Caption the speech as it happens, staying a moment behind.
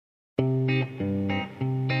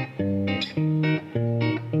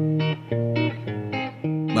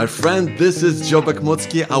My friend, this is Joe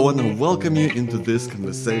Bakhmutsky. I want to welcome you into this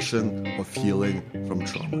conversation of healing from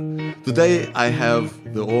trauma. Today, I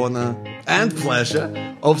have the honor and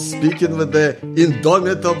pleasure of speaking with the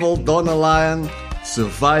indomitable Donna Lyon,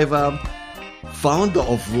 survivor, founder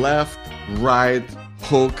of Left, Right,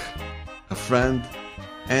 Hook, a friend,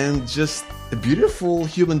 and just a beautiful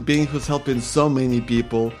human being who's helping so many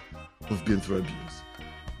people who've been through abuse.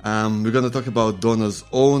 We're going to talk about Donna's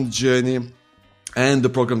own journey and the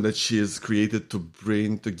program that she has created to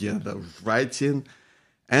bring together writing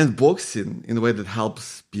and boxing in a way that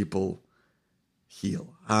helps people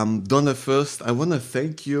heal. Donna, first, I want to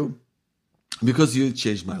thank you because you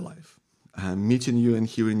changed my life. Meeting you and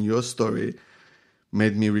hearing your story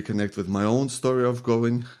made me reconnect with my own story of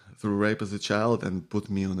going through rape as a child and put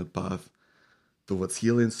me on a path towards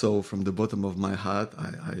healing. So from the bottom of my heart,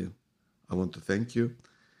 I want to thank you.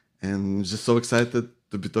 And I'm just so excited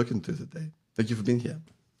to be talking to you today. Thank you for being here.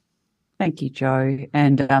 Thank you, Joe.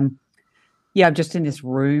 And I'm just in this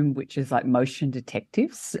room, which is like motion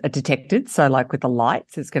detected. So like with the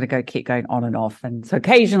lights, it's going to keep going on and off. And so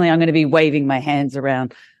occasionally I'm going to be waving my hands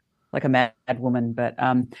around like a mad woman. But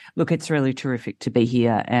look, it's really terrific to be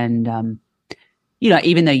here. And,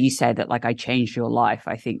 even though you say that like I changed your life,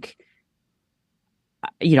 I think,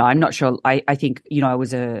 I'm not sure. I think, I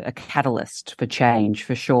was a catalyst for change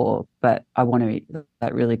for sure, but I want to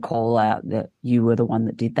really call out that you were the one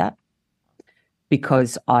that did that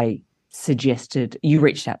because you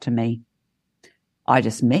reached out to me. I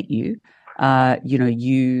just met you.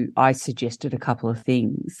 I suggested a couple of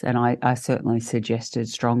things, and I certainly suggested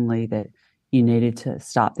strongly that you needed to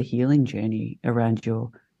start the healing journey around your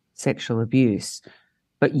sexual abuse,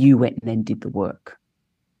 but you went and then did the work.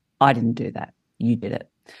 I didn't do that. You did it.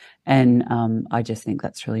 And I just think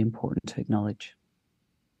that's really important to acknowledge.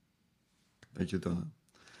 Thank you, Donna.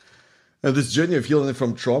 And this journey of healing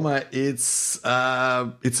from trauma, it's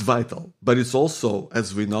vital, but it's also,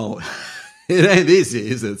 as we know, it ain't easy,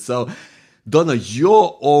 is it? So, Donna,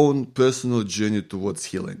 your own personal journey towards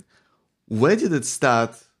healing, where did it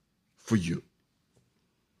start for you?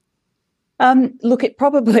 Look, it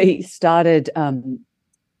probably started...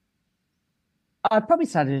 I probably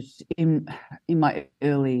started in my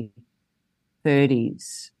early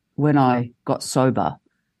 30s when I got sober.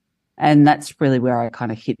 And that's really where I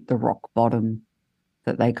kind of hit the rock bottom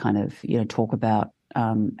that they kind of, talk about.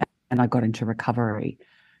 And I got into recovery.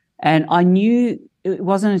 And I knew it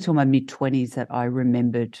wasn't until my mid-20s that I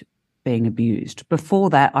remembered being abused. Before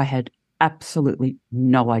that, I had absolutely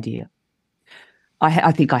no idea.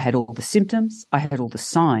 I think I had all the symptoms, I had all the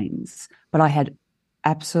signs, but I had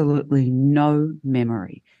absolutely no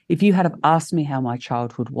memory. If you had have asked me how my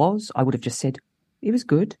childhood was, I would have just said, it was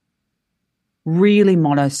good. Really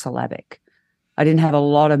monosyllabic. I didn't have a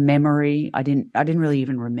lot of memory. I didn't really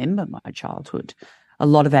even remember my childhood. A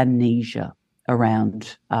lot of amnesia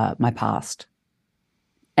around my past.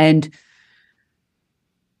 And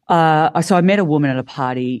so I met a woman at a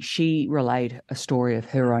party. She relayed a story of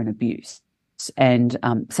her own abuse. And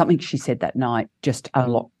something she said that night just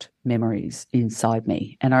unlocked memories inside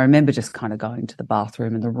me. And I remember just kind of going to the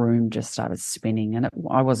bathroom and the room just started spinning. And it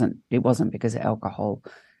wasn't because of alcohol.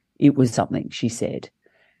 It was something she said.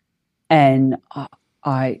 And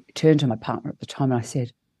I turned to my partner at the time and I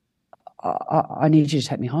said, I need you to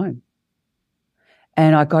take me home.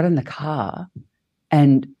 And I got in the car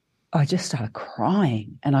and I just started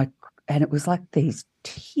crying. And it was like these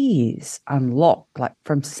tears unlocked, like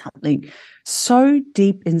from something so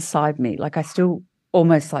deep inside me. Like I still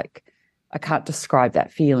almost like, I can't describe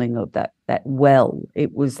that feeling of that well.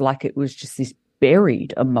 It was like it was just this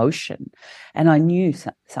buried emotion. And I knew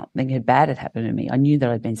something bad had happened to me. I knew that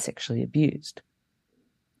I'd been sexually abused.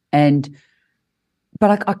 But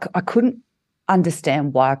I couldn't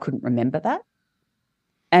understand why I couldn't remember that.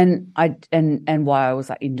 And why I was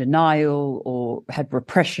like in denial or had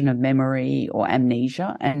repression of memory or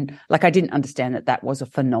amnesia. And like, I didn't understand that was a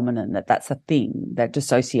phenomenon, that's a thing, that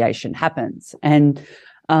dissociation happens. And,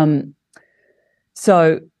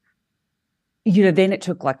 so, then it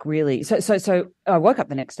took like really, so I woke up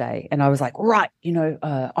the next day and I was like, right,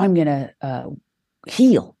 I'm going to,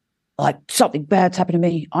 heal. Like something bad's happened to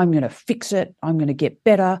me. I'm going to fix it. I'm going to get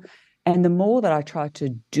better. And the more that I tried to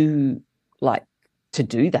do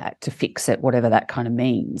that, to fix it, whatever that kind of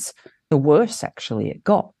means, the worse actually it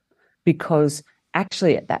got. Because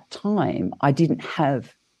actually at that time, I didn't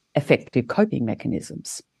have effective coping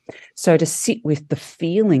mechanisms. So to sit with the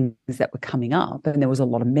feelings that were coming up, and there was a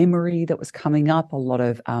lot of memory that was coming up, a lot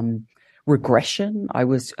of regression. I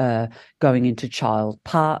was going into child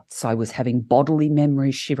parts. I was having bodily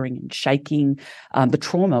memories, shivering and shaking. The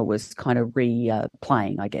trauma was kind of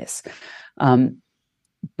replaying, I guess.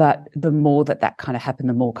 But the more that kind of happened,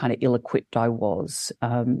 the more kind of ill-equipped I was.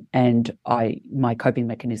 And my coping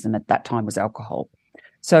mechanism at that time was alcohol.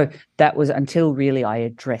 So that was until really I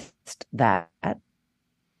addressed that,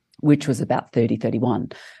 which was about 30,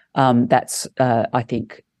 31. That's, I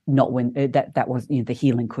think, not when that was, the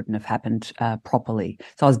healing couldn't have happened properly.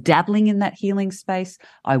 So I was dabbling in that healing space.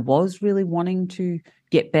 I was really wanting to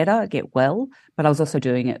get better, get well, but I was also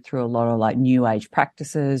doing it through a lot of like new age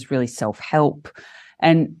practices, really self-help.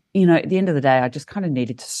 And, at the end of the day, I just kind of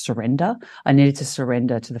needed to surrender. I needed to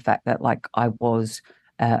surrender to the fact that like I was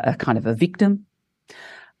a kind of a victim.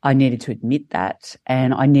 I needed to admit that,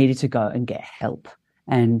 and I needed to go and get help.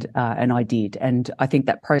 And I did. And I think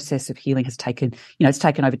that process of healing has taken, it's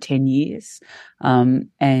taken over 10 years,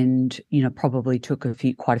 and, probably took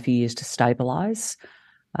quite a few years to stabilize.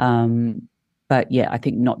 But yeah, I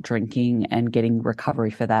think not drinking and getting recovery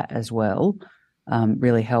for that as well,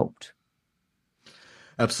 really helped.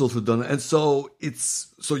 Absolutely, Donna. And so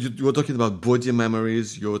you were talking about body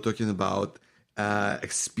memories. You were talking about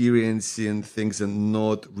experiencing things and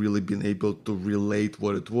not really being able to relate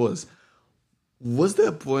what it was. Was there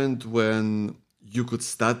a point when you could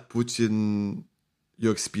start putting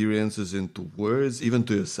your experiences into words, even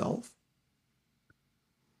to yourself?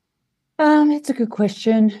 It's a good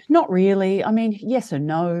question. Not really. I mean, yes or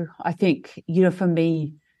no. I think, for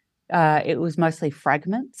me, it was mostly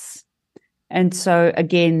fragments. And so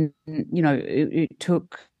again, it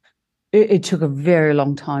took a very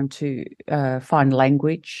long time to find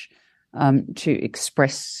language to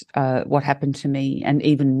express what happened to me. And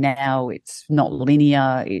even now, it's not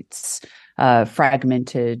linear. It's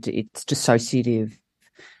fragmented. It's dissociative.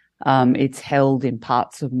 It's held in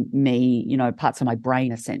parts of me, parts of my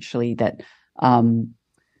brain, essentially, that have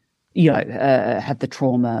the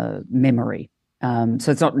trauma memory.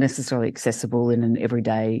 So it's not necessarily accessible in an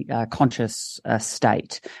everyday conscious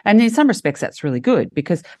state. And in some respects, that's really good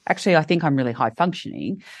because actually I think I'm really high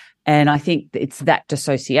functioning. And I think it's that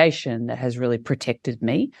dissociation that has really protected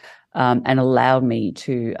me and allowed me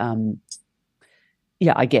to,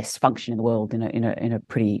 I guess, function in the world in a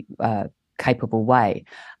pretty capable way.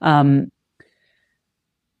 So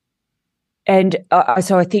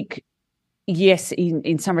I think, yes,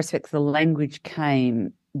 in some respects, the language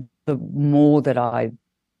came the more that I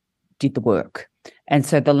did the work. And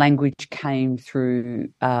so the language came through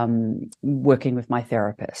working with my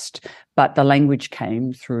therapist, but the language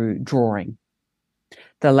came through drawing.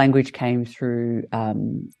 The language came through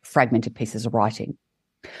fragmented pieces of writing.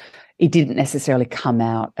 It didn't necessarily come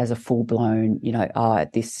out as a full-blown,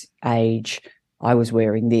 at this age, I was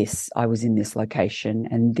wearing this, I was in this location,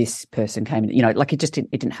 and this person came in, like it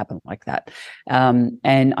didn't happen like that.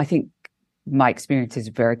 And I think my experience is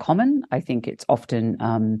very common. I think it's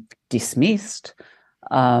often dismissed,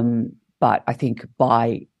 but I think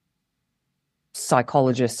by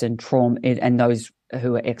psychologists and trauma and those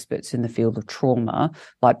who are experts in the field of trauma,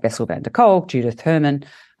 like Bessel van der Kolk, Judith Herman,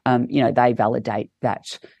 they validate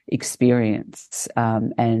that experience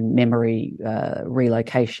and memory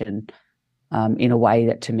relocation in a way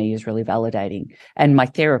that to me is really validating. And my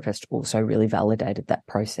therapist also really validated that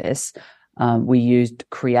process. We used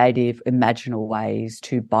creative, imaginal ways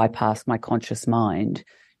to bypass my conscious mind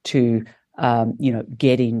to,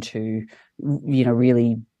 get into,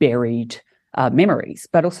 really buried memories.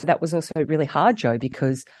 But also that was also really hard, Joe,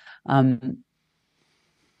 because that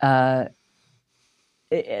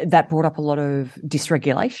brought up a lot of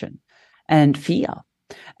dysregulation and fear.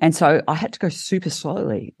 And so I had to go super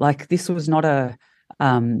slowly. Like this was not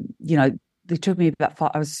it took me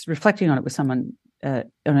about I was reflecting on it with someone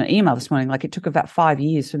on an email this morning, like it took about 5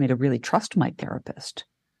 years for me to really trust my therapist.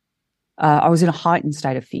 I was in a heightened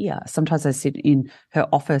state of fear. Sometimes I sit in her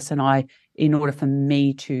office and in order for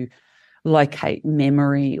me to locate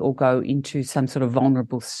memory or go into some sort of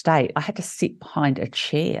vulnerable state, I had to sit behind a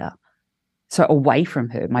chair. So away from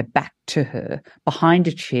her, my back to her, behind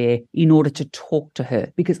a chair in order to talk to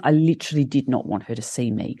her because I literally did not want her to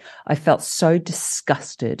see me. I felt so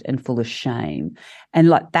disgusted and full of shame. And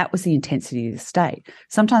like that was the intensity of the state.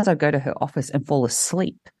 Sometimes I'd go to her office and fall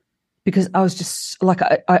asleep because I was just like,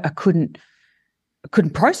 I couldn't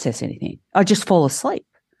process anything. I'd just fall asleep.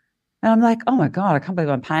 And I'm like, oh my God, I can't believe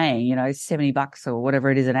I'm paying, $70 or whatever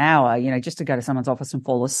it is an hour, just to go to someone's office and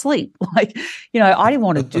fall asleep. Like, I didn't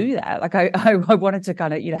want to do that. Like I wanted to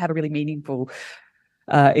kind of, have a really meaningful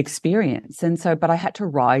experience. And so, but I had to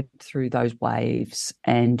ride through those waves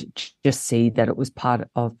and just see that it was part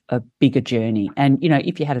of a bigger journey. And, you know,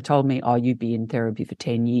 if you had told me, oh, you'd be in therapy for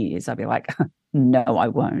 10 years, I'd be like, no, I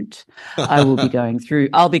won't. I'll be going through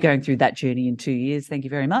that journey in 2 years. Thank you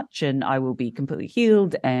very much. And I will be completely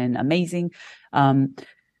healed and amazing.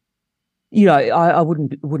 You know, I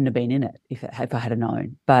wouldn't have been in it if I had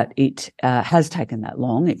known, but it has taken that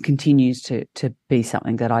long. It continues to be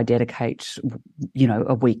something that I dedicate, you know,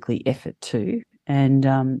 a weekly effort to, and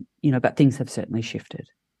you know, but things have certainly shifted.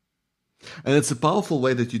 And it's a powerful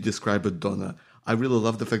way that you describe it, Donna. I really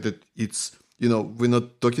love the fact that it's, you know, we're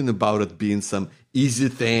not talking about it being some easy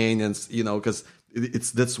thing, and you know, because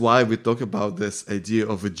it's that's why we talk about this idea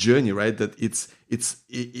of a journey, right? That it's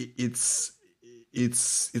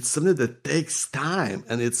something that takes time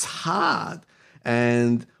and it's hard,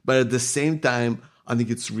 and but at the same time I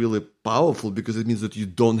think it's really powerful because it means that you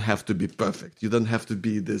don't have to be perfect. You don't have to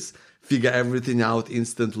be this figure everything out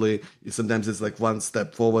instantly. Sometimes it's like one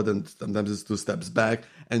step forward and sometimes it's two steps back,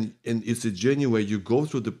 and it's a journey where you go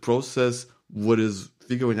through the process what is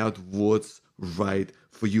figuring out what's right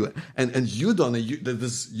for you. And you, Donna, you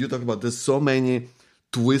talk about there's so many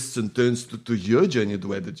twists and turns to your journey, the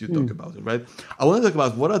way that you talk about it, right? I want to talk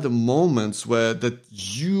about what are the moments where that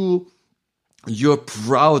you're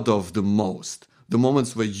proud of the most, the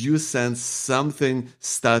moments where you sense something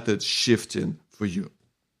started shifting for you.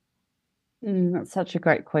 That's such a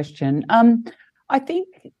great question. I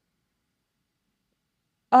think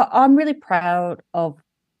I'm really proud of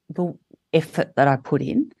the effort that I put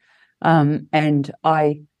in, and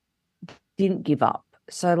I didn't give up.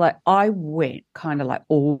 So like I went kind of like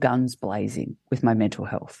all guns blazing with my mental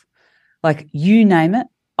health. Like you name it,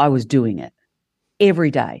 I was doing it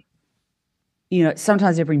every day. You know,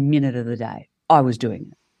 sometimes every minute of the day, I was doing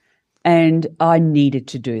it. And I needed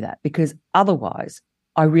to do that because otherwise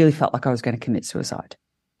I really felt like I was going to commit suicide.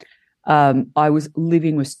 I was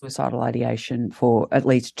living with suicidal ideation for at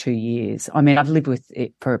least 2 years. I mean, I've lived with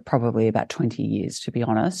it for probably about 20 years, to be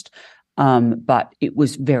honest. But it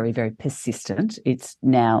was very, very persistent. It's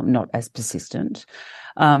now not as persistent.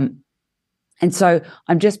 And so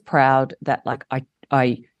I'm just proud that like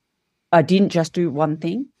I didn't just do one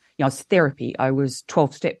thing. You know, it's therapy. I was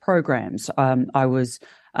 12-step programs. I was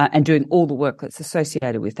and doing all the work that's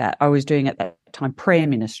associated with that. I was doing at that time prayer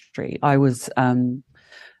ministry. I was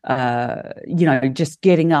you know, just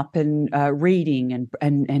getting up and reading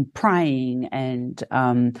and praying and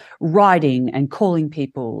writing and calling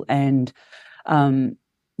people and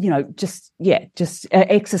you know, just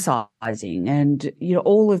exercising and you know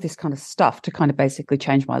all of this kind of stuff to kind of basically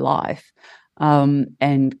change my life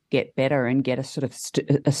and get better and get a sort of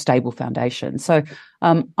a stable foundation. So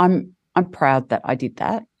I'm proud that I did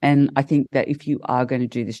that, and I think that if you are going to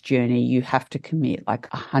do this journey, you have to commit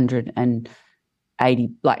like 180,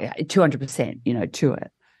 like 200%, you know, to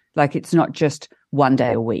it. Like it's not just one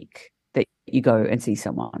day a week that you go and see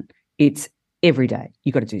someone. It's every day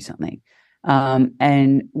you got to do something.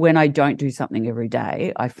 And when I don't do something every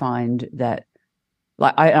day, I find that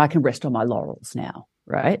like I can rest on my laurels now,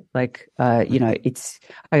 right? Like, you know, it's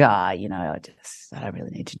like, you know, I don't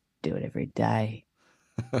really need to do it every day.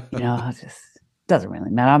 You know, it just doesn't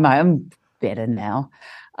really matter. I'm better now.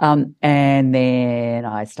 And then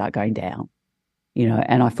I start going down, you know,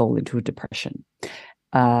 and I fall into a depression,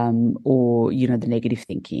 or, you know, the negative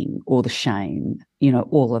thinking or the shame, you know,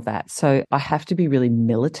 all of that. So I have to be really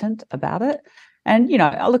militant about it. And, you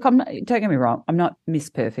know, look, don't get me wrong, I'm not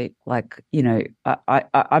Miss Perfect. Like, you know,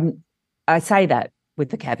 I say that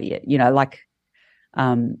with the caveat, you know, like,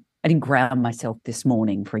 I didn't ground myself this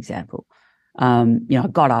morning, for example. You know, I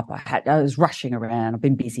got up, I was rushing around, I've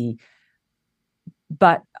been busy,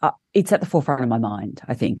 but it's at the forefront of my mind,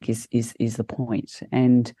 I think is the point.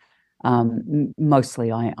 And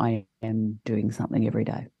mostly I am doing something every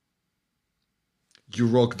day. You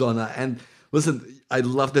rock, Donna. And listen, I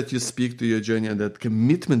love that you speak to your journey and that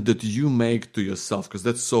commitment that you make to yourself, because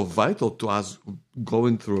that's so vital to us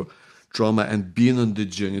going through trauma and being on the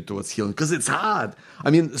journey towards healing, because it's hard. I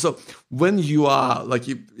mean, so when you are like,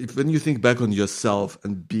 when you think back on yourself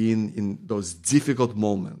and being in those difficult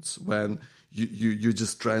moments when you're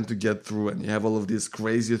just trying to get through and you have all of these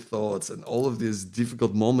crazy thoughts and all of these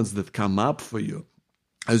difficult moments that come up for you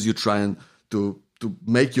as you're trying to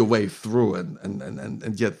make your way through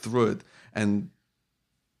and get through it and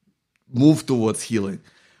move towards healing.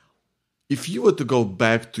 If you were to go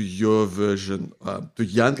back to your version, to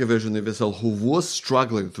younger version of yourself who was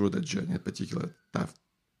struggling through that journey at particular tough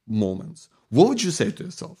moments, what would you say to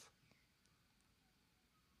yourself?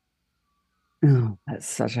 Oh, that's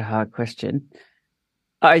such a hard question.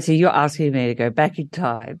 Oh, so you're asking me to go back in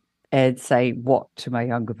time and say what to my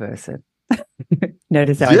younger person?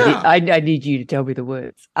 Notice how Yeah. I need you to tell me the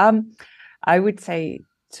words. I would say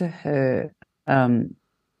to her, and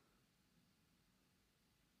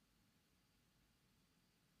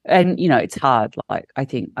it's hard. Like I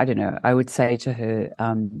think I don't know. I would say to her,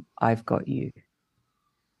 I've got you,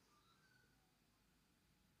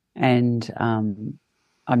 and I'm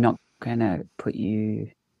not going to put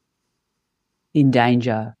you in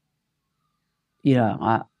danger.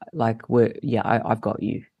 I like I've got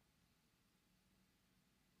you.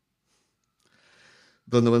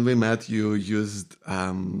 Donna, when we met, you used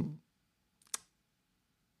the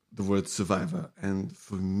word survivor, and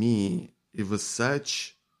for me, it was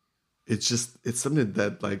such. It's something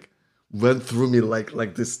that like went through me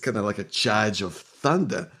like this kind of like a charge of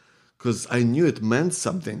thunder, because I knew it meant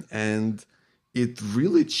something, and it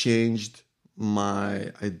really changed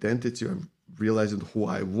my identity of realizing who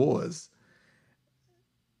I was.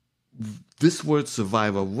 This word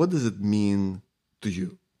survivor, what does it mean to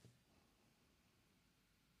you?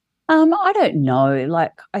 I don't know.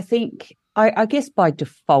 Like I think I guess by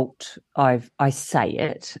default I say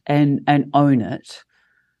it and own it.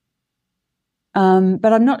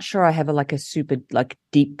 But I'm not sure I have like a super like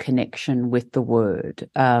deep connection with the word.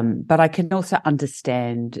 But I can also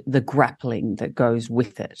understand the grappling that goes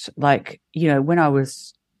with it. Like, when I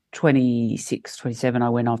was 26, 27, I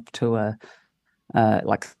went off to a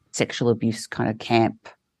like sexual abuse kind of camp.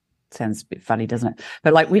 Sounds a bit funny, doesn't it?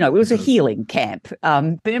 But like, it It was a does. healing camp.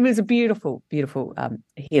 But it was a beautiful, beautiful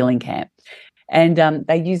healing camp. And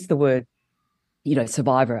they used the word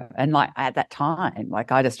survivor. And like at that time,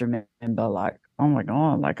 like I just remember like, oh my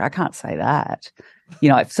God, like I can't say that.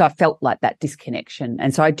 So I felt like that disconnection.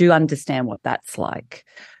 And so I do understand what that's like.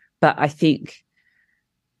 But I think,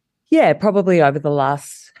 yeah, probably over the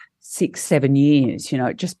last 6, 7 years,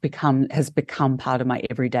 it just has become part of my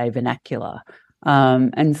everyday vernacular.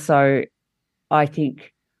 And so I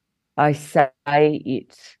think I say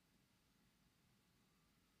it,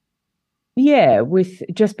 yeah, with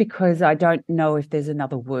just because I don't know if there's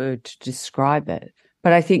another word to describe it.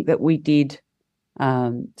 But I think that we did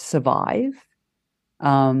survive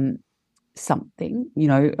um, something,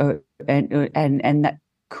 and that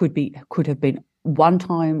could have been one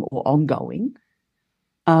time or ongoing,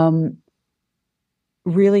 um,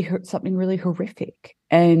 really hurt something really horrific,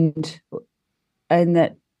 and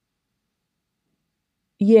that,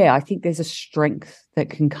 yeah, I think there's a strength that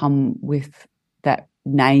can come with that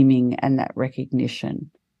naming and that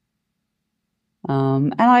recognition.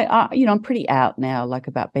 And I'm pretty out now, like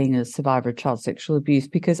about being a survivor of child sexual abuse,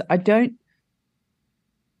 because I don't,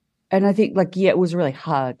 and I think like, yeah, it was really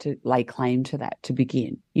hard to lay claim to that to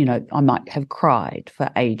begin. I might have cried for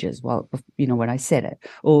ages when I said it,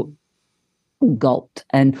 or gulped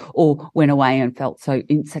or went away and felt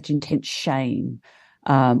in such intense shame,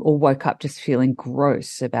 or woke up just feeling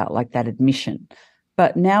gross about like that admission.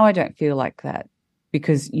 But now I don't feel like that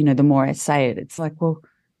because, the more I say it, it's like, well,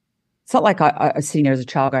 it's not like I was sitting there as a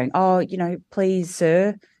child going, oh, please,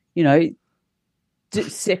 sir, you know,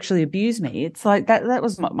 sexually abuse me. It's like that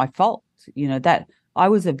was not my fault, that I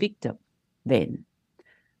was a victim then.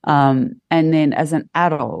 And then as an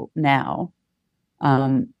adult now,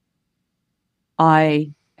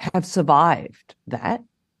 I have survived that.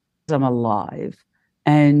 I'm alive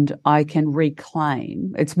and I can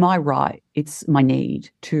reclaim. It's my right. It's my need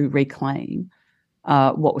to reclaim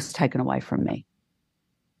what was taken away from me.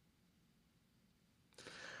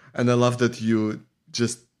 And I love that you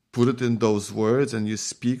just put it in those words and you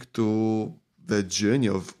speak to the journey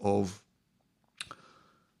of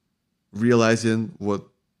realizing what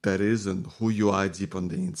that is and who you are deep on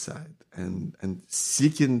the inside, and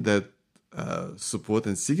seeking that support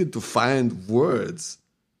and seeking to find words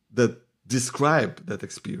that describe that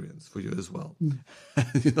experience for you as well.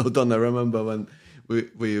 Mm. Don, I remember when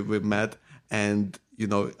we met, and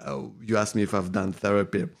you asked me if I've done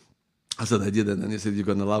therapy. I said I didn't, and you said you're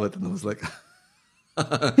gonna love it, and I was like,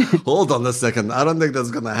 hold on a second, I don't think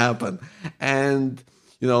that's gonna happen. And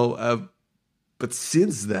but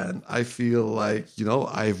since then, I feel like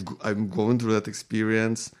I'm going through that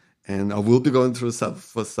experience, and I will be going through some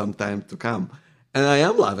for some time to come, and I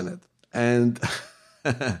am loving it. And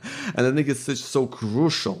and I think it's so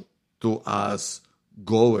crucial to us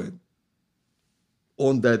going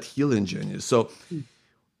on that healing journey. So,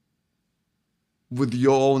 with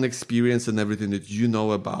your own experience and everything that you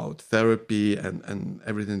know about therapy and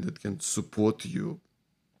everything that can support you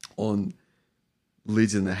on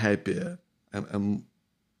leading a happier and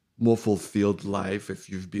more fulfilled life if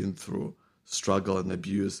you've been through struggle and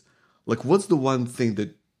abuse, like what's the one thing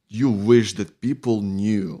that you wish that people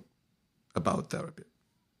knew about therapy?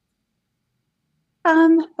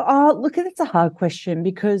 Oh, look, that's a hard question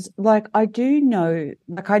because, like, I know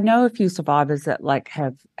a few survivors that like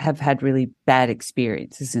have had really bad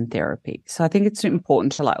experiences in therapy. So I think it's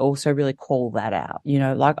important to like also really call that out.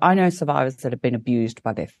 Like I know survivors that have been abused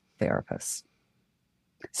by their therapists.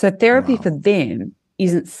 So therapy for Wow. them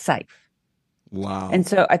isn't safe. Wow. And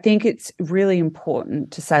so I think it's really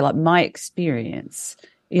important to say, like, my experience,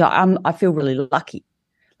 I feel really lucky.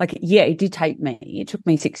 Like, yeah, it took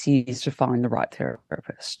me 6 years to find the right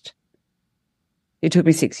therapist. It took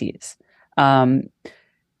me 6 years. And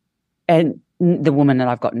the woman that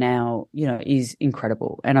I've got now, is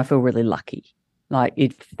incredible. And I feel really lucky. Like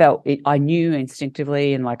I knew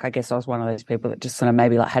instinctively. And like, I guess I was one of those people that just sort of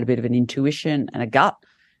maybe like had a bit of an intuition and a gut.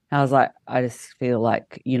 And I was like, I just feel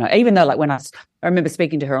like, even though like when I remember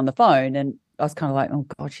speaking to her on the phone and I was kind of like, oh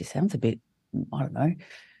God, she sounds a bit, I don't know,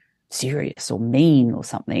 serious or mean or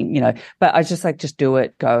something, but I was just like, just do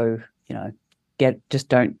it, go, just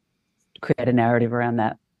don't create a narrative around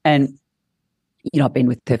that. And, I've been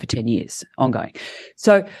with her for 10 years ongoing.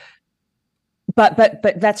 So, but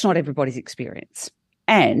that's not everybody's experience.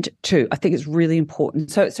 And two, I think it's really important.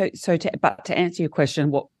 To answer your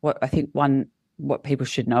question, what I think what people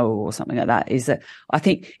should know or something like that is that I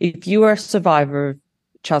think if you are a survivor of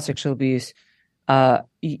child sexual abuse,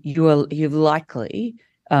 you've likely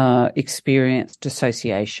experienced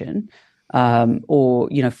dissociation, or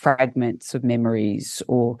fragments of memories,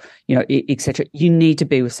 or etc. You need to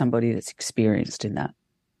be with somebody that's experienced in that.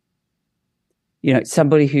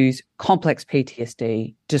 Somebody who's complex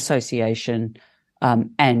PTSD, dissociation,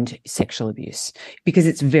 and sexual abuse, because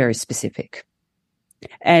it's very specific.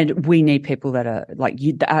 And we need people that are like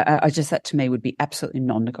you. That to me would be absolutely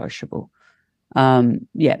non-negotiable.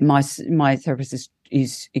 My therapist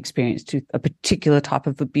is experienced with a particular type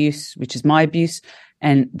of abuse, which is my abuse,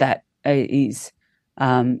 and that is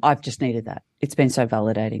I've just needed that. It's been so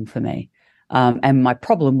validating for me. And my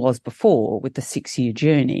problem was before with the 6-year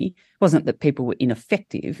journey wasn't that people were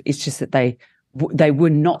ineffective. It's just that they were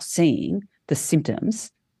not seeing the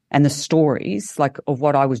symptoms and the stories like of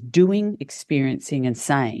what I was doing, experiencing, and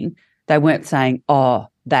saying. They weren't saying, "Oh,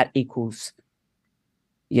 that equals,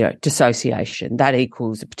 dissociation. That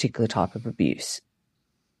equals a particular type of abuse."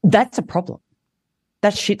 That's a problem.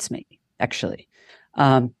 That shits me, actually,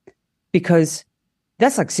 because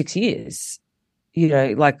that's like 6 years,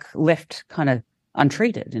 like left kind of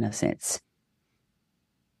untreated in a sense.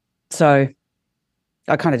 So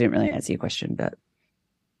I kind of didn't really answer your question, but.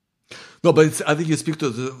 No, but I think you speak to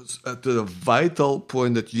the vital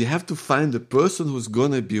point that you have to find the person who's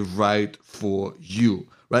going to be right for you,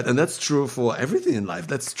 right? And that's true for everything in life.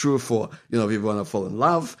 That's true for, if you want to fall in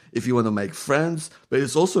love, if you want to make friends, but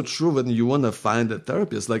it's also true when you want to find a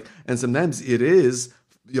therapist. And sometimes it is,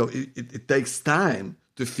 it takes time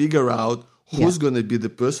to figure out who's going to be the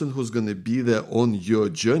person who's going to be there on your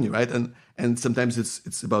journey, right? And sometimes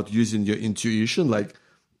it's about using your intuition, like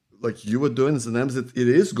you were doing. Sometimes it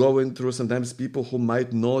is going through sometimes people who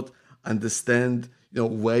might not understand,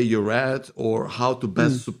 where you're at or how to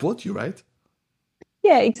best support you, right?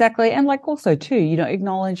 Yeah, exactly. And like also too,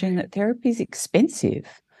 acknowledging that therapy is expensive.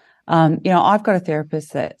 I've got a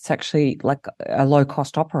therapist that's actually like a low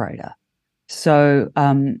cost operator. So,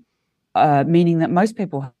 meaning that most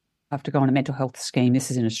people have to go on a mental health scheme. This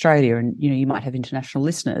is in Australia, and you might have international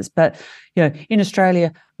listeners, but in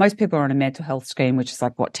Australia, most people are on a mental health scheme, which is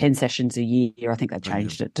like 10 sessions a year. I think they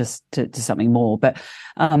changed it to something more, but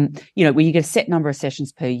where you get a set number of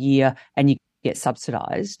sessions per year and you get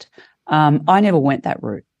subsidized. I never went that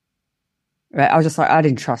route. Right? I was just like, I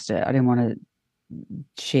didn't trust it. I didn't want to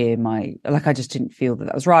share I just didn't feel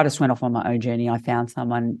that was right. I just went off on my own journey. I found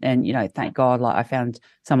someone, and thank God, I found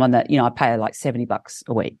someone that I pay her like $70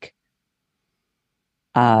 a week,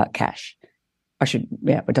 cash.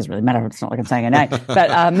 It doesn't really matter. It's not like I'm saying her name, but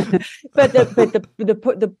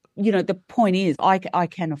the point is, I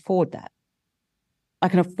can afford that. I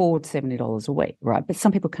can afford $70 a week, right? But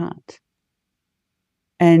some people can't,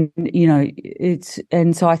 and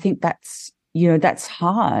so I think that's. That's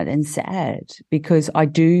hard and sad, because I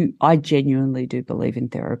genuinely do believe in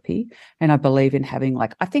therapy, and I believe in having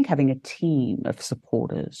a team of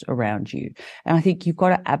supporters around you. And I think you've got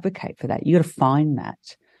to advocate for that. You've got to find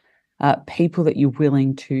that people that you're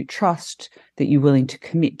willing to trust, that you're willing to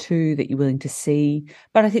commit to, that you're willing to see.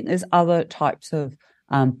 But I think there's other types of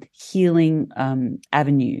healing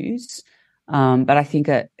avenues. But I think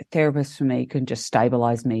a therapist for me can just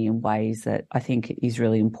stabilize me in ways that I think is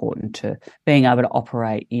really important to being able to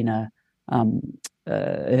operate in a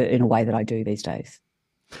way that I do these days.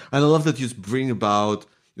 And I love that you bring about,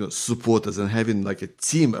 supporters and having like a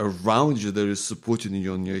team around you that is supporting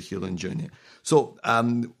you on your healing journey. So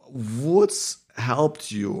what's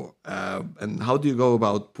helped you and how do you go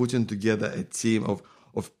about putting together a team of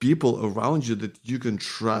people around you that you can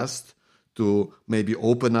trust to maybe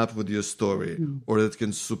open up with your story or that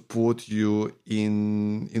can support you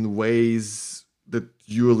in ways that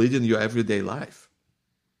you're leading your everyday life?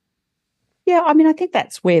 Yeah, I mean, I think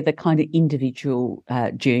that's where the kind of individual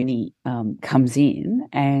journey comes in,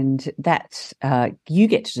 and that you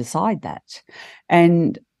get to decide that.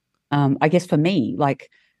 And I guess for me, like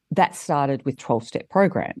that started with 12-step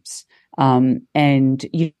programs, and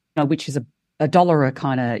which is a dollar a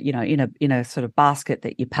kind of in a sort of basket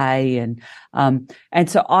that you pay, and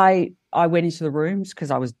so I went into the rooms because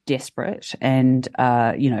I was desperate and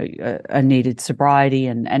I needed sobriety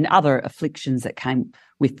and other afflictions that came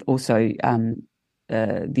with also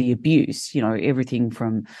the abuse, everything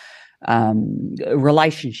from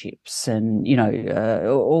relationships and,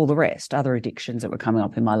 all the rest, other addictions that were coming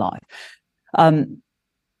up in my life.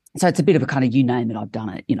 So it's a bit of a kind of, you name it, I've done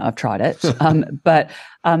it, I've tried it. But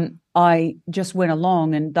I just went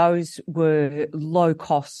along, and those were low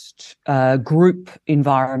cost group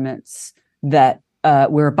environments that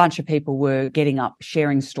where a bunch of people were getting up,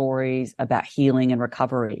 sharing stories about healing and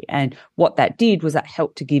recovery. And what that did was that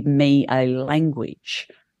helped to give me a language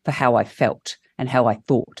for how I felt and how I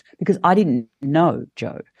thought, because I didn't know,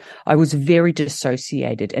 Joe. I was very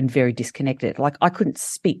dissociated and very disconnected. Like I couldn't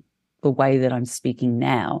speak the way that I'm speaking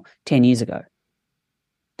now 10 years ago.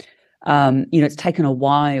 It's taken a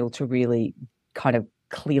while to really kind of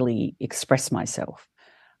clearly express myself.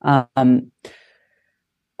 And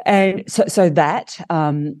so that,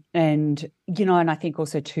 and I think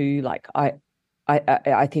also too, like I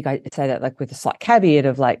think I say that like with a slight caveat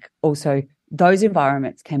of like also those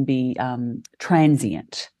environments can be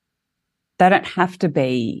transient. They don't have to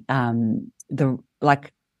be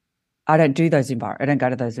I don't do those I don't go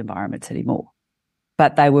to those environments anymore,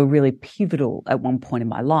 but they were really pivotal at one point in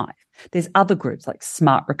my life. There's other groups like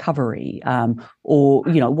Smart Recovery, or,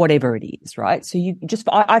 whatever it is, right? So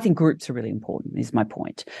I think groups are really important, is my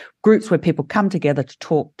point. Groups where people come together to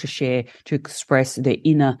talk, to share, to express their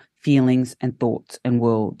inner feelings and thoughts and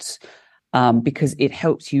worlds, because it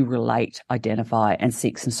helps you relate, identify, and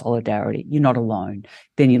seek some solidarity. You're not alone.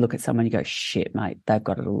 Then you look at someone, you go, shit, mate, they've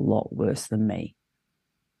got it a lot worse than me.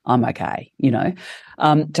 I'm okay, So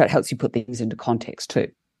it helps you put things into context too.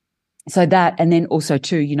 So that, and then also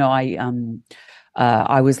too,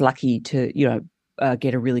 I was lucky to,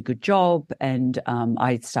 get a really good job, and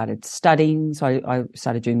I started studying. So I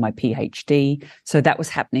started doing my PhD. So that was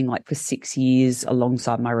happening like for 6 years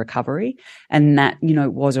alongside my recovery. And that,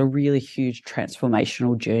 was a really huge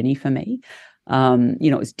transformational journey for me.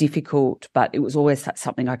 It was difficult, but it was always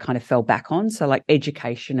something I kind of fell back on. So like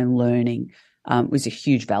education and learning was a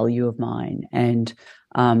huge value of mine, and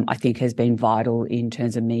I think has been vital in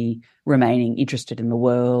terms of me remaining interested in the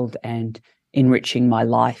world and enriching my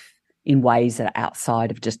life in ways that are outside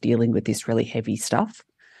of just dealing with this really heavy stuff.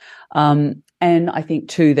 And I think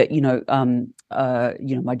too that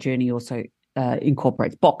my journey also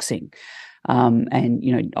incorporates boxing,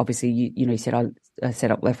 and obviously you said I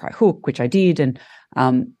set up left right hook, which I did, and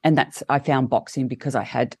that's, I found boxing because I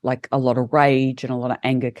had like a lot of rage and a lot of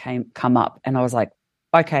anger come up, and I was like,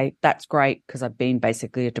 okay, that's great, because I've been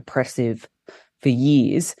basically a depressive for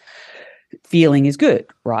years. Feeling is good,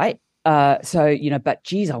 right? So, but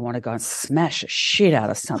geez, I want to go and smash the shit out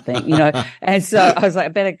of something, and so I was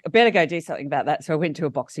like, I better go do something about that. So I went to a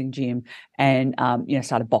boxing gym and,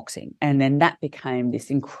 started boxing. And then that became this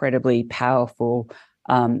incredibly powerful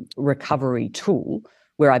recovery tool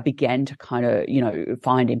where I began to kind of,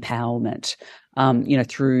 find empowerment,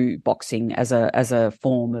 through boxing as a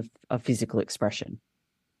form of physical expression.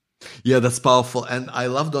 Yeah, that's powerful. And I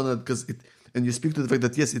love Donna because and you speak to the fact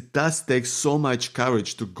that, yes, it does take so much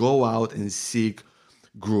courage to go out and seek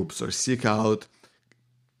groups or seek out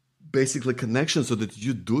basically connections so that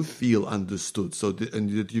you do feel understood, and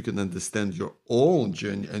that you can understand your own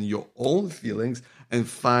journey and your own feelings and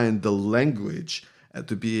find the language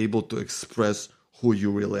to be able to express who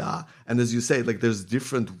you really are. And as you say, like there's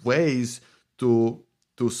different ways to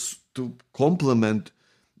complement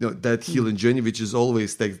that healing journey, which is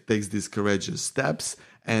always takes these courageous steps.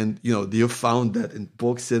 And you found that in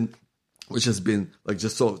boxing, which has been like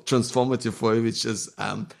just so transformative for you, which is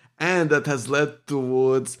and that has led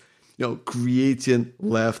towards creating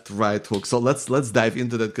left right hook. So let's dive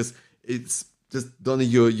into that, because it's just, Donna,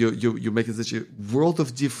 you're making such a world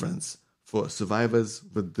of difference for survivors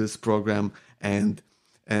with this program, and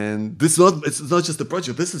it's not just a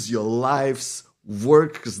project. This is your life's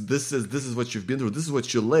work because this is what you've been through, this is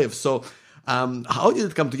what you live. So how did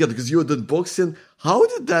it come together? Because you did boxing. How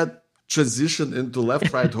did that transition into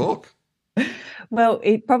left right hook? Well,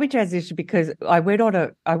 it probably transitioned because so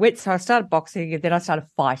I started boxing and then I started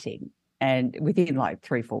fighting. And within like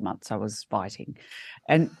 3-4 months, I was fighting.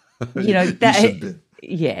 And, You should be.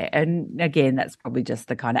 yeah. And again, that's probably just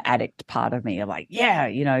the kind of addict part of me. I'm like,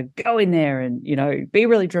 yeah, go in there and, be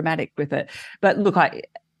really dramatic with it. But look,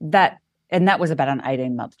 that was about an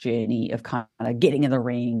 18-month journey of kind of getting in the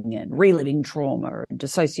ring and reliving trauma and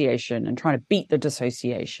dissociation and trying to beat the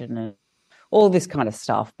dissociation and all this kind of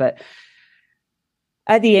stuff. But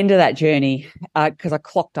at the end of that journey, because I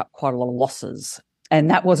clocked up quite a lot of losses, and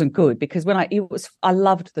that wasn't good because I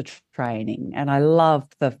loved the training and I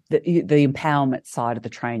loved the empowerment side of the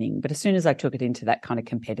training. But as soon as I took it into that kind of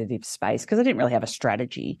competitive space, because I didn't really have a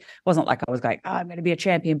strategy, it wasn't like I was going, I'm going to be a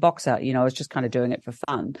champion boxer. I was just kind of doing it for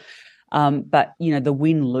fun. But the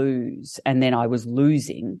win-lose, and then I was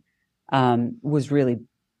losing, was really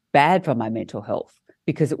bad for my mental health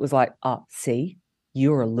because it was like, oh, see,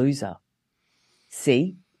 you're a loser.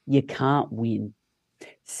 See, you can't win.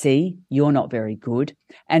 See, you're not very good.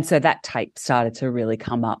 And so that tape started to really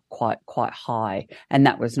come up quite high. And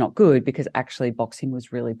that was not good because actually boxing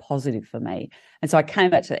was really positive for me. And so I came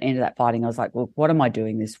back to the end of that fighting. I was like, look, what am I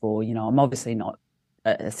doing this for? I'm obviously not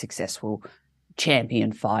a successful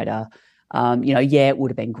champion fighter. Yeah, it would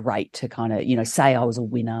have been great to kind of, say I was a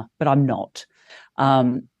winner, but I'm not.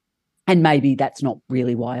 And maybe that's not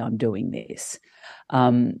really why I'm doing this.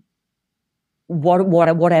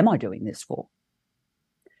 What am I doing this for?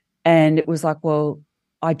 And it was like, well,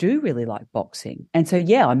 I do really like boxing. And so,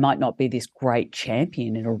 yeah, I might not be this great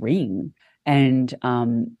champion in a ring. And,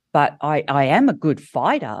 but I am a good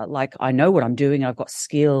fighter. Like I know what I'm doing. I've got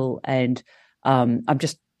skill and, I'm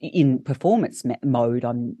just in performance mode.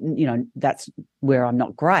 That's where I'm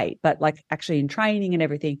not great, but like actually in training and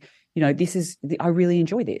everything, I really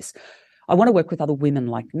enjoy this. I want to work with other women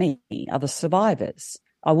like me, other survivors.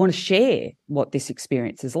 I want to share what this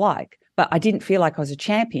experience is like. But I didn't feel like I was a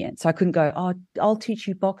champion. So I couldn't go, oh, I'll teach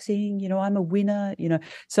you boxing. I'm a winner,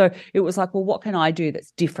 So it was like, well, what can I do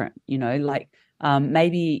that's different?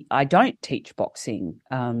 Maybe I don't teach boxing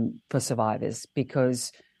for survivors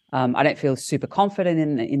because I don't feel super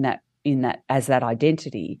confident in that as that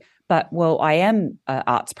identity. But, well, I am an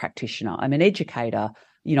arts practitioner. I'm an educator.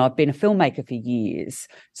 I've been a filmmaker for years.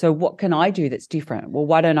 So what can I do that's different? Well,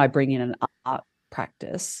 why don't I bring in an art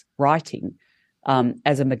practice, writing,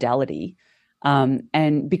 as a modality.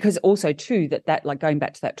 And because also too, that like going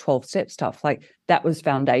back to that 12-step stuff, like that was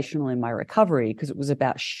foundational in my recovery because it was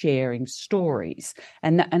about sharing stories.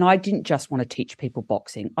 And I didn't just want to teach people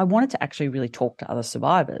boxing. I wanted to actually really talk to other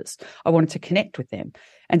survivors. I wanted to connect with them.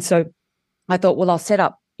 And so I thought, well, I'll set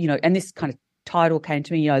up, and this kind of title came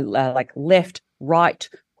to me, like left, right,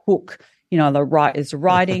 hook. The right is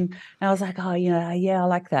writing. And I was like, oh, yeah, I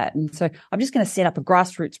like that. And so I'm just going to set up a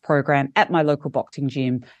grassroots program at my local boxing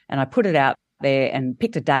gym. And I put it out there and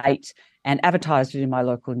picked a date and advertised it in my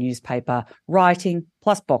local newspaper, writing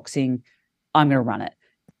plus boxing. I'm going to run it.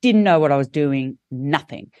 Didn't know what I was doing,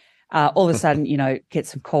 nothing. All of a sudden, get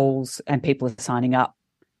some calls and people are signing up.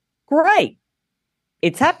 Great.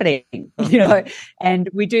 It's happening, and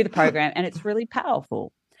we do the program and it's really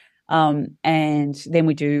powerful. And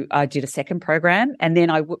then I did a second program, and then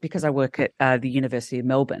because I work at the University of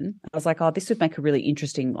Melbourne, I was like, oh, this would make a really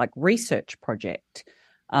interesting like research project.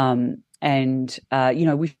 We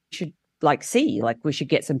should we should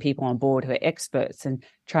get some people on board who are experts and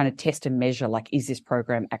trying to test and measure, like, is this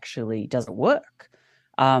program does it work?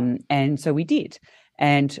 And so we did.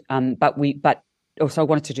 And, but also I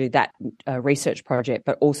wanted to do that research project,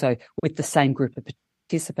 but also with the same group of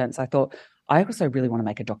participants, I thought, I also really want to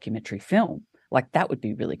make a documentary film. Like that would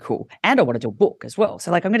be really cool. And I want to do a book as well.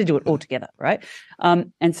 So like, I'm going to do it all together. Right.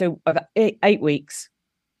 And so over 8 weeks,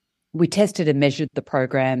 we tested and measured the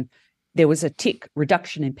program. There was a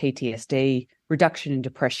reduction in PTSD, reduction in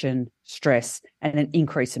depression, stress, and an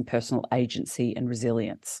increase in personal agency and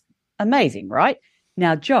resilience. Amazing, right?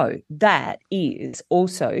 Now, Joe, that is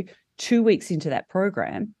also 2 weeks into that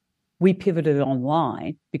program, we pivoted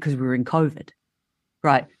online because we were in COVID.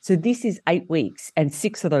 Right. So this is 8 weeks, and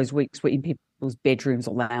 6 of those weeks were in people's bedrooms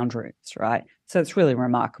or lounge rooms. Right. So it's really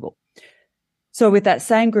remarkable. So with that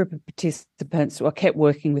same group of participants, I kept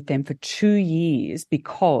working with them for 2 years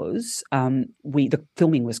because the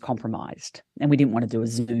filming was compromised and we didn't want to do a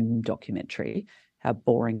Zoom documentary. How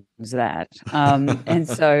boring was that? And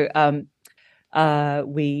so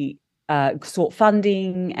we sought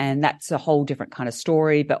funding, and that's a whole different kind of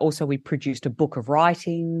story. But also we produced a book of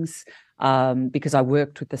writings because I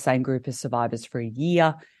worked with the same group of survivors for a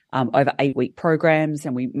year, over 8-week programs,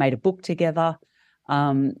 and we made a book together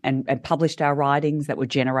and published our writings that were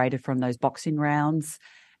generated from those boxing rounds.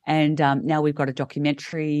 And now we've got a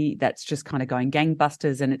documentary that's just kind of going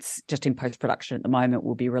gangbusters, and it's just in post-production at the moment.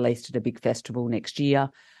 Will be released at a big festival next year.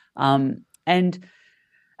 And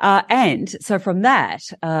so from that,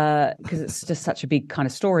 because it's just such a big kind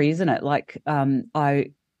of story, isn't it? Like,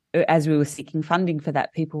 as we were seeking funding for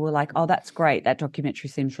that, people were like, "Oh, that's great. That documentary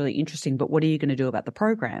seems really interesting, but what are you going to do about the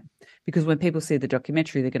program?" Because when people see the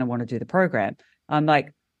documentary, they're going to want to do the program. I'm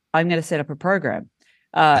like, I'm going to set up a program.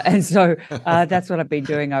 And so that's what I've been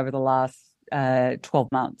doing over the last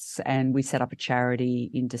 12 months. And we set up a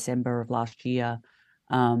charity in December of last year,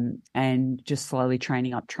 and just slowly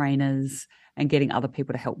training up trainers and getting other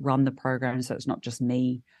people to help run the program, so it's not just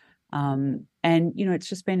me. And, it's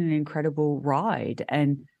just been an incredible ride.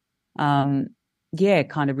 And,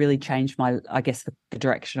 kind of really changed the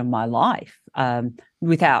direction of my life,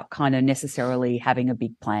 without kind of necessarily having a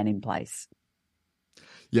big plan in place.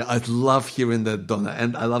 Yeah, I love hearing that, Donna.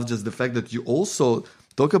 And I love just the fact that you also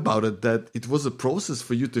talk about it, that it was a process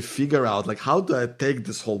for you to figure out, like, how do I take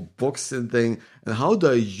this whole boxing thing and how do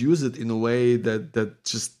I use it in a way that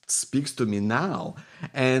just speaks to me now?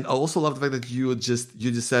 And I also love the fact that you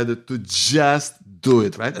decided to just do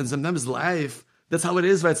it, right? And sometimes life, that's how it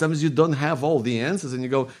is, right? Sometimes you don't have all the answers and you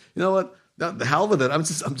go, you know what, the hell with it. I'm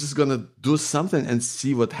just going to do something and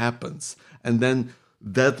see what happens. And then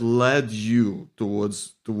that led you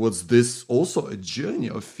towards this, also a journey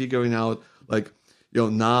of figuring out, like,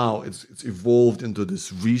 now it's evolved into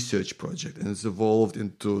this research project, and it's evolved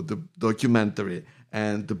into the documentary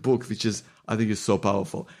and the book, which is, I think, is so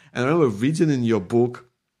powerful. And I remember reading in your book,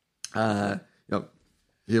 here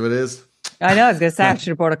it is. I know, I was going to say I should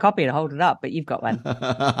have brought a copy and hold it up, but you've got one.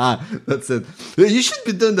 That's it. You should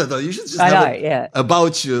be doing that, though. You should just have it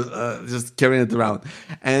about you, just carrying it around.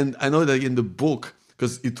 And I know that in the book,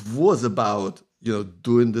 because it was about,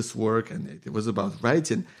 doing this work, and it was about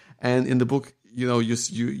writing. And in the book, you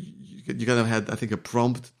kind of had, I think, a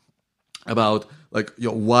prompt about, like,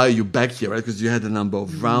 why are you back here, right? Because you had a number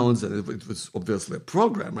of rounds, and it was obviously a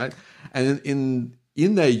program, right? And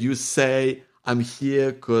in there, you say, I'm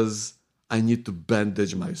here because I need to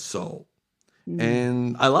bandage my soul.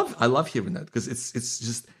 And I love hearing that, because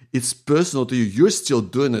it's personal to you. You're still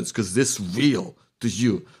doing it because this is real to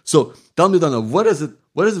you. So tell me, Donna, what does it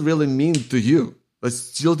really mean to you, like,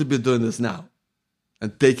 still to be doing this now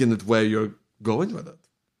and taking it where you're going with it?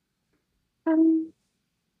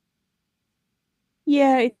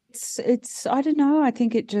 It's I don't know. I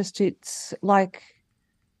think it's like,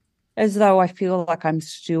 as though I feel like I'm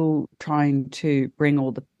still trying to bring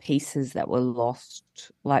all the pieces that were lost,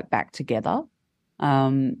 like, back together.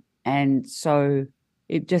 And so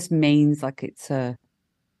it just means, like,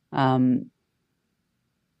 I'm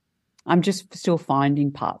just still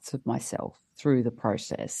finding parts of myself through the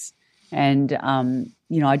process. And,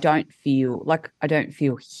 I don't feel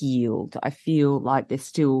healed. I feel like there's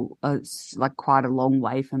still quite a long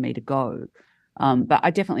way for me to go. But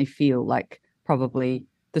I definitely feel like probably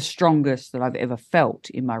the strongest that I've ever felt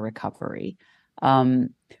in my recovery.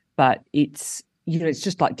 But it's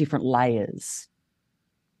just like different layers.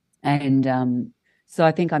 And so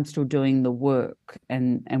I think I'm still doing the work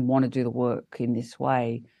and want to do the work in this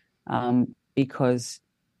way, because,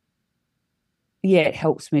 it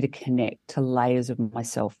helps me to connect to layers of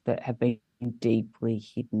myself that have been deeply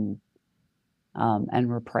hidden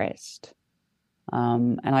and repressed.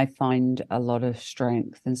 And I find a lot of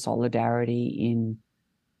strength and solidarity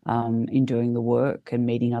in doing the work and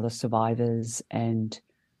meeting other survivors. And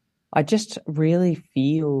I just really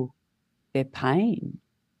feel their pain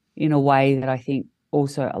in a way that I think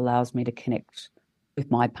also allows me to connect with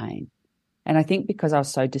my pain. And I think because I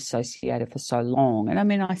was so dissociated for so long, and I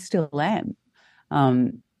mean, I still am,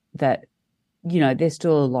 that, there's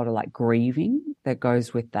still a lot of, like, grieving that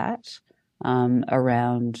goes with that,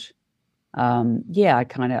 around, I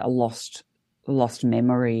kind of lost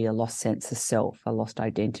memory, a lost sense of self, a lost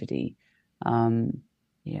identity.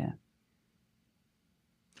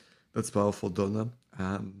 That's powerful, Donna.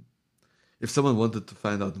 If someone wanted to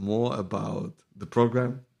find out more about the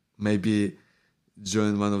program, maybe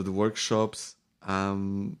join one of the workshops,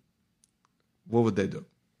 what would they do?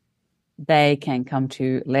 They can come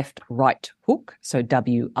to Left Right Hook, so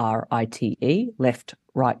WRITE,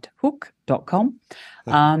 leftrighthook.com.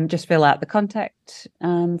 Just fill out the contact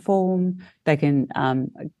form. They can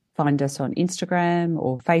find us on Instagram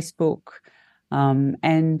or Facebook.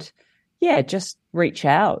 And yeah, just reach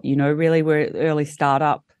out. Really, we're an early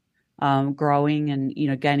startup, growing and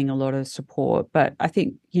gaining a lot of support. But I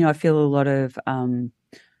think I feel a lot of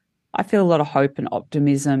hope and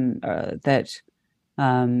optimism that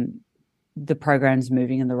the program's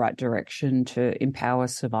moving in the right direction to empower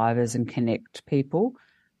survivors and connect people.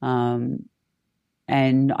 And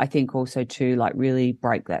I think also to really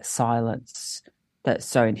break that silence that's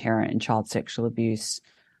so inherent in child sexual abuse,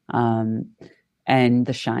 and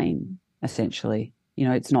the shame, essentially.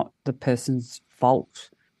 It's not the person's fault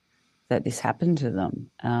that this happened to them.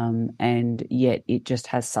 And yet it just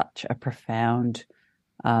has such a profound,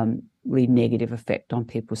 really negative effect on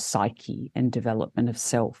people's psyche and development of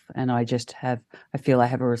self. And I feel I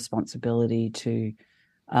have a responsibility to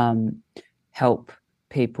help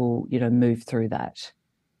people, move through that.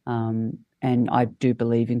 And I do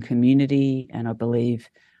believe in community, and I believe,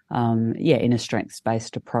 in a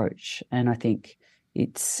strengths-based approach. And I think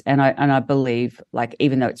I believe,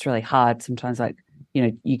 even though it's really hard sometimes, I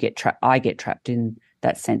get trapped in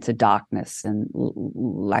that sense of darkness and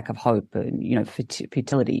lack of hope and,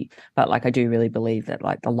 futility. But I do really believe that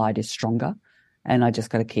the light is stronger, and I just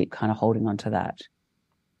got to keep kind of holding on to that.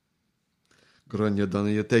 Good on you, Donna.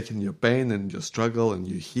 You're taking your pain and your struggle and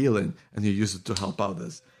your healing, and you use it to help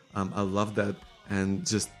others. I love that. And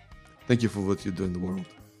just thank you for what you do in the world.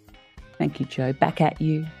 Thank you, Joe. Back at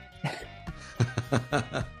you.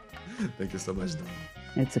 Thank you so much, Donna.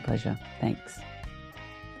 It's a pleasure. Thanks.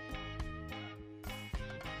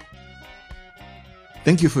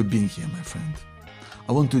 Thank you for being here, my friend.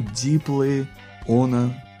 I want to deeply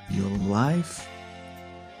honor your life,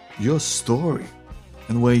 your story,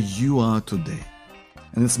 and where you are today.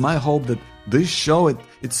 And it's my hope that this show, it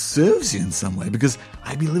serves you in some way, because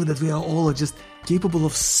I believe that we are all just capable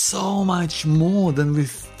of so much more than we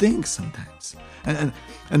think sometimes. And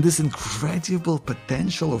this incredible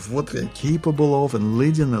potential of what we're capable of, and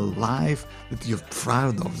leading a life that you're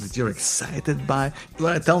proud of, that you're excited by,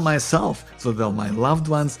 what I tell myself, so tell my loved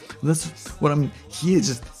ones. That's what I'm here,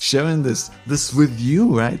 just sharing this with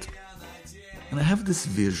you, right? And I have this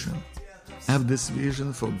vision. I have this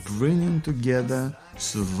vision for bringing together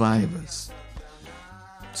survivors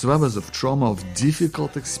of trauma, of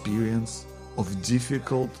difficult experience, of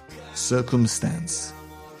difficult circumstance,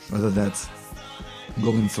 whether that's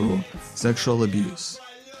going through sexual abuse,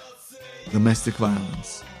 domestic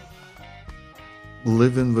violence,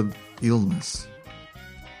 living with illness,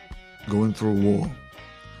 going through war.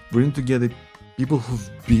 Bring together people who've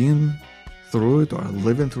been through it or are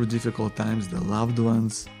living through difficult times, their loved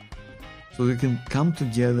ones, so we can come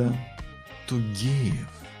together to give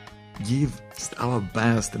just our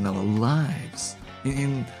best in our lives,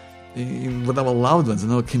 in with our loved ones,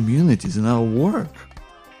 in our communities, in our work,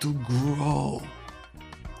 to grow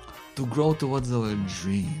towards our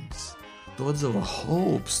dreams, towards our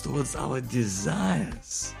hopes, towards our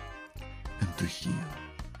desires, and to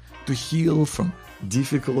heal from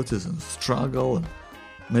difficulties and struggle, and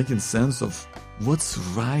making sense of what's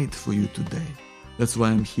right for you today. That's why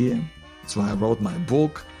I'm here. That's why I wrote my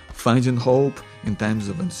book, Finding Hope in Times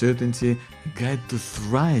of Uncertainty, a guide to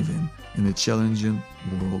thriving in a challenging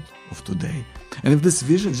world of today. And if this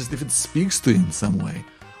vision, just if it speaks to you in some way,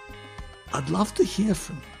 I'd love to hear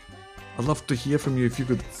from you. I'd love to hear from you. If you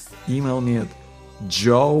could email me at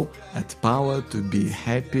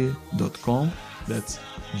joe@powertobehappy.com. That's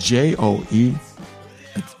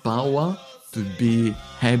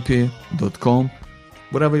joe@powertobehappy.com.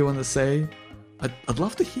 Whatever you want to say, I'd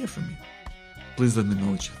love to hear from you. Please let me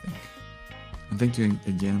know what you think. And thank you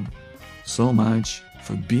again so much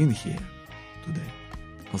for being here today.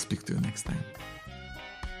 I'll speak to you next time.